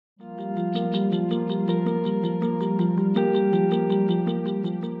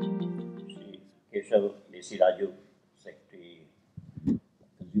Keshav Desi Raju, Secretary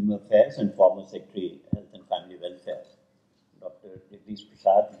Consumer Affairs and former Secretary Health and Family Welfare, Dr. Jagdish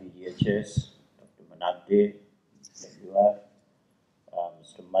Prasad, DGHS, Dr. Manabde, WR,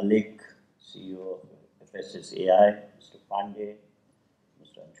 Mr. Malik, CEO of FSSAI, Mr. Pandey,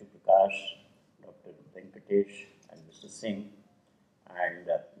 Mr. Anshu Prakash, Dr. Venkatesh, and Mr. Singh, and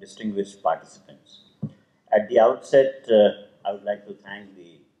distinguished participants. At the outset, I would like to thank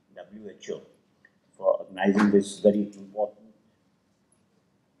the WHO for organizing this very important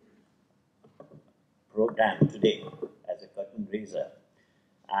program today as a curtain raiser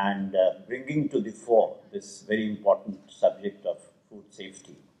and bringing to the fore this very important subject of food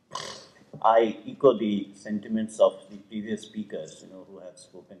safety. I echo the sentiments of the previous speakers, who have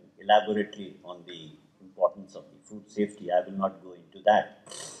spoken elaborately on the importance of the food safety. I will not go into that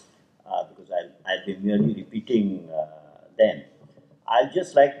because I'll be merely repeating them. I'll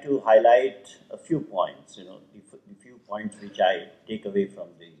just like to highlight a few points, the few points which I take away from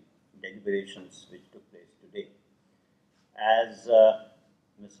the deliberations which took place today. As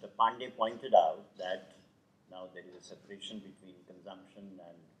Mr. Pandey pointed out, that now there is a separation between consumption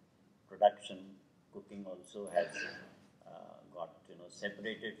and production. Cooking also has got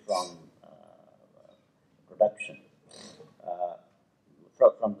separated from production,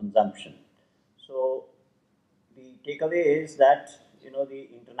 from consumption. So the takeaway is that the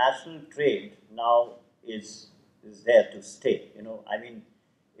international trade now is there to stay. I mean,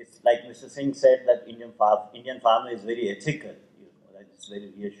 it's like Mr. Singh said that Indian farmer is very ethical. It's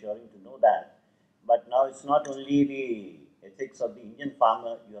very reassuring to know that. But now it's not only the ethics of the Indian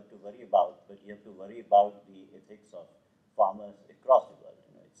farmer you have to worry about, but you have to worry about the ethics of farmers across the world.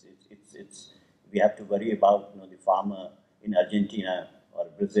 We have to worry about the farmer in Argentina or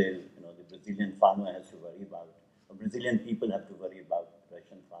Brazil. The Brazilian farmer has to worry about. Brazilian people have to worry about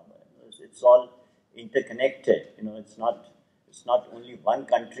Russian farmer. It's all interconnected. It's not only one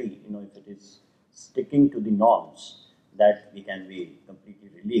country. If it is sticking to the norms, that we can be completely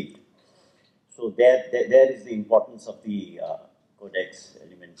relieved. So there is the importance of the Codex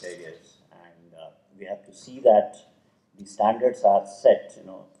Alimentarius, and we have to see that the standards are set,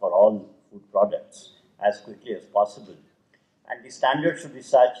 for all food products as quickly as possible, and the standards should be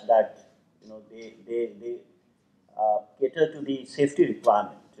such that they cater to the safety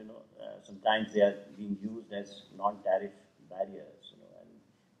requirement. Sometimes they are being used as non-tariff barriers, and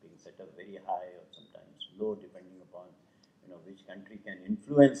being set up very high or sometimes low, depending upon which country can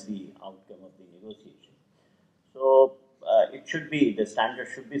influence the outcome of the negotiation. So the standard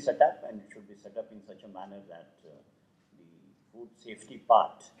should be set up, and it should be set up in such a manner that the food safety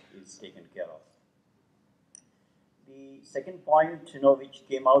part is taken care of. The second point, which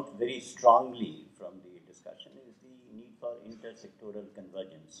came out very strongly from the discussion is the need for intersectoral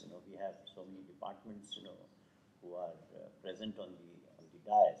convergence. We have so many departments, who are present on the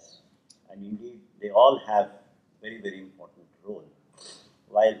dais, and indeed they all have very, very important role.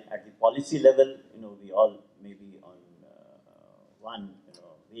 While at the policy level, we all may be on one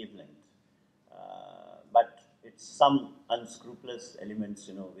wavelength, but it's some unscrupulous elements,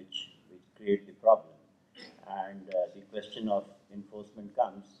 which create the problem. And the question of enforcement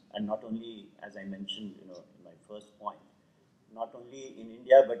comes, and not only, as I mentioned, in my first point, not only in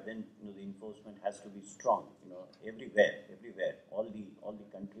India, but then the enforcement has to be strong, everywhere, all the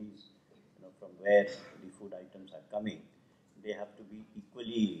countries, from where the food items are coming, they have to be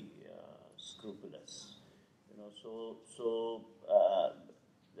equally scrupulous.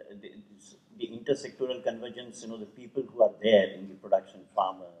 The intersectoral convergence, the people who are there in the production,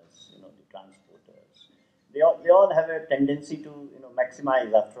 farmers, the transporters, they all have a tendency to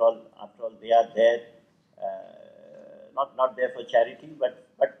maximize. After all, they are there, not there for charity,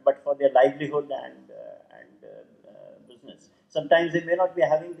 but for their livelihood and business. Sometimes they may not be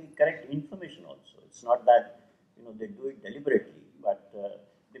having the correct information also. It's not that they do it deliberately, but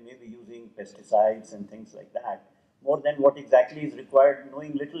they may be using pesticides and things like that more than what exactly is required,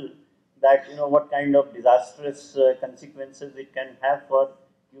 knowing little that what kind of disastrous consequences it can have for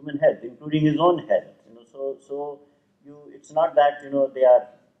human health, including his own health. It's not that they are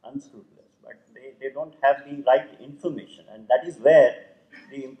unscrupulous, but they don't have the right information, and that is where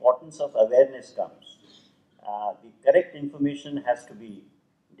the importance of awareness comes. The correct information has to be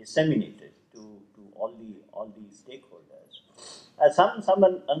disseminated to all the stakeholders. Some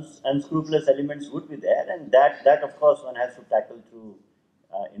unscrupulous elements would be there, and that of course one has to tackle through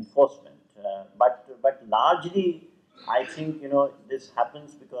enforcement. But largely, I think this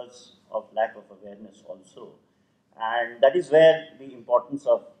happens because of lack of awareness also, and that is where the importance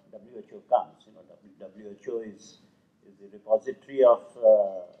of WHO comes. WHO is the repository of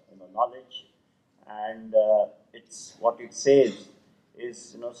knowledge, and it's what it says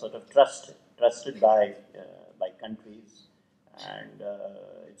is sort of trusted by countries, and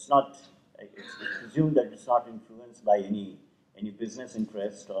it's not. It's presumed that it's not influenced by any business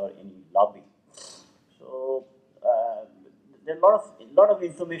interest or any lobby. So there are lot of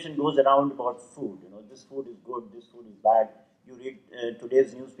information goes around about food. This food is good, this food is bad. You read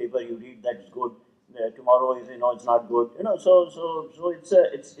today's newspaper, you read that it's good. Tomorrow is it's not good. So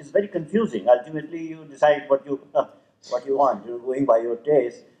it's very confusing. Ultimately, you decide what you what you want. Going by your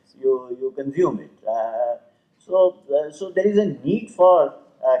taste, you consume it. So there is a need for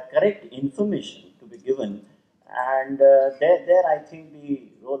correct information to be given, and there I think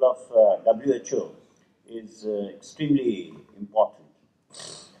the role of WHO is extremely important.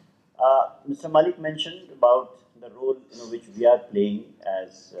 Mr. Malik mentioned about the role which we are playing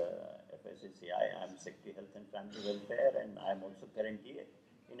as FSSAI. I'm Secretary Health and Family Welfare, and I'm also currently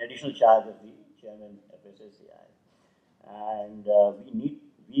in additional charge of the Chairman FSSAI. And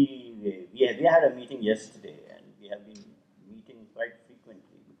we had a meeting yesterday, and we have been meeting quite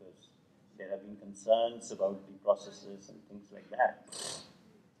frequently because there have been concerns about the processes and things like that.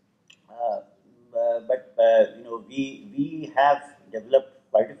 But we have developed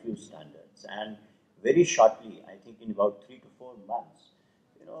quite a few standards, and very shortly, I think in about 3 to 4 months,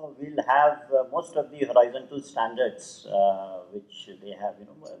 we'll have most of the horizontal standards which they have.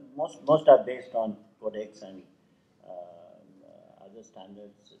 Most are based on codex and other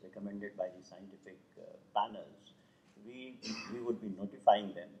standards recommended by the scientific panels. We would be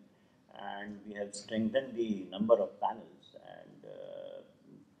notifying them, and we have strengthened the number of panels, and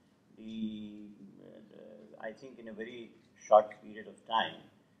I think in a very short period of time,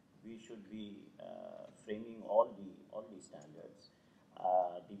 we should be framing all the standards.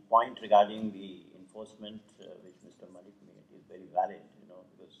 The point regarding the enforcement, which Mr. Malik made, is very valid.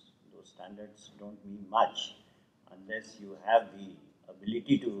 Because those standards don't mean much unless you have the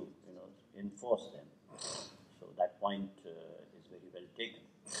ability to enforce them. So that point is very well taken.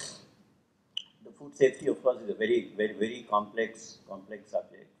 The food safety, of course, is a very complex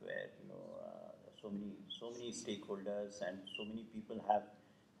subject where so many stakeholders and so many people have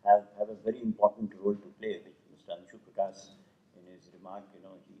a very important role to play, which Mr. Anshu Prakash in his remark he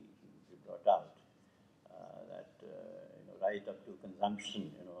brought out that right up to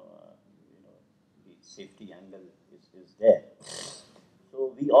consumption the safety angle is there.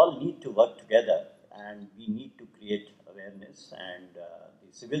 So we all need to work together, and we need to create awareness, and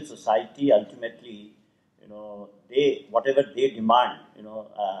the civil society ultimately whatever they demand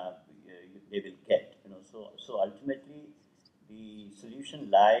they will get. So ultimately, the solution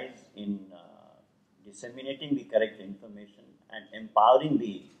lies in disseminating the correct information and empowering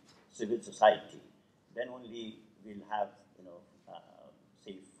the civil society. Then only we'll have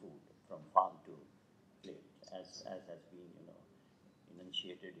safe food from farm to plate, as has been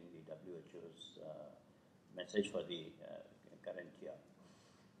enunciated in the WHO's message for the current year.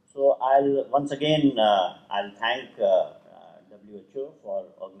 So I'll once again I'll thank WHO for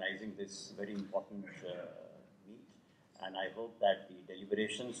organizing this very important meet, and I hope that the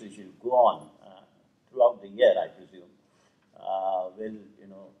deliberations which will go on throughout the year, I presume,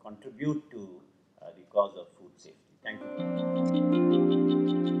 will contribute to the cause of food safety. Thank you.